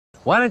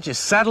Why don't you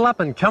saddle up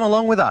and come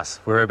along with us?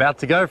 We're about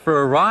to go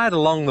for a ride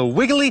along the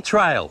Wiggly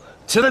Trail.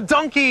 To the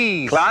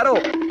donkeys! Claro!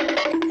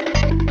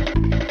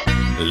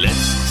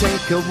 Let's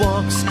take a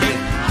walk, skip,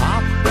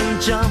 hop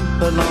and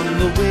jump along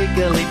the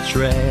Wiggly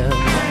Trail.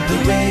 On the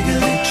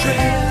Wiggly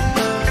Trail.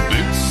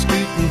 Boot,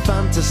 scoot and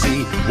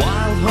fantasy,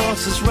 wild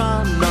horses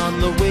run on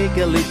the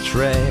Wiggly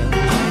Trail.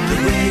 On the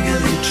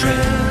Wiggly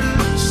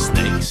Trail.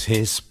 Snakes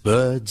hiss,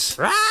 birds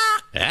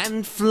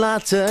and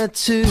flutter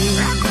too.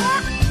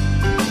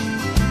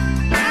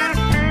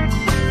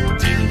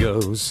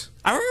 Dingoes,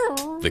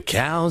 the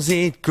cows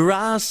eat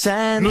grass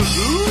and all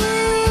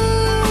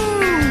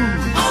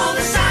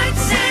the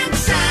sights and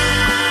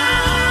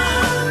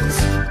sounds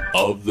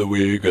of the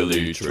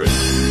Wiggly Trail.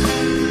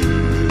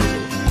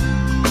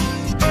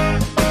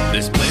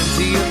 There's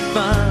plenty of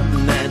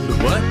fun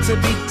and work to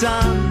be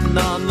done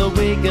on the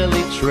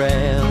Wiggly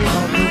Trail.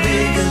 On the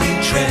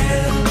Wiggly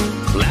Trail.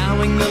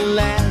 Plowing the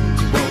land,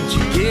 won't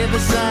you give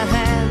us a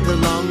hand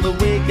along the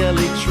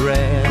Wiggly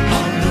Trail?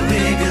 On the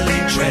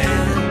Wiggly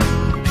Trail.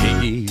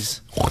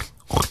 Piggies,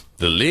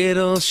 the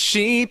little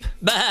sheep,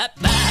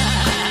 magpies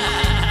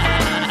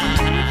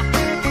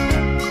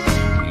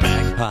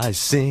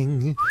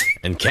sing,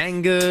 and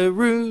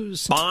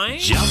kangaroos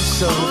jump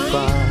so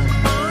far.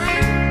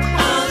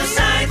 All the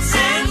sights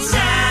and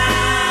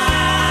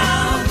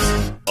sounds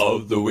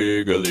of the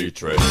Wiggly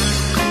Trail.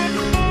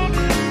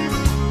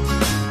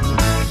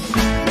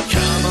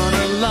 Come on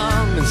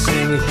along and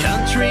sing a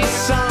country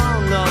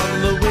song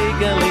on the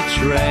Wiggly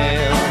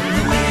Trail. On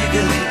the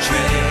Wiggly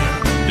Trail.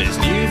 There's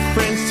new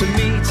friends to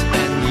meet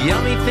and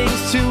yummy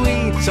things to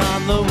eat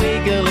on the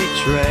Wiggly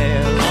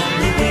Trail. On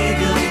the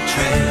Wiggly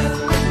Trail.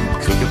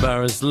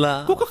 Kookaburras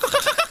laugh,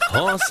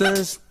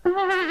 horses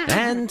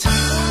and two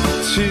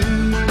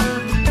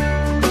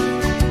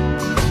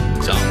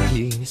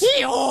donkeys,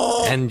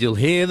 and you'll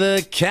hear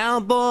the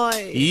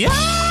cowboy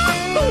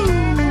yahoo!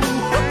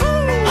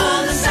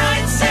 All the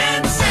sights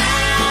and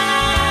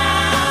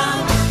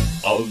sounds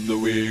of the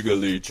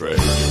Wiggly Trail.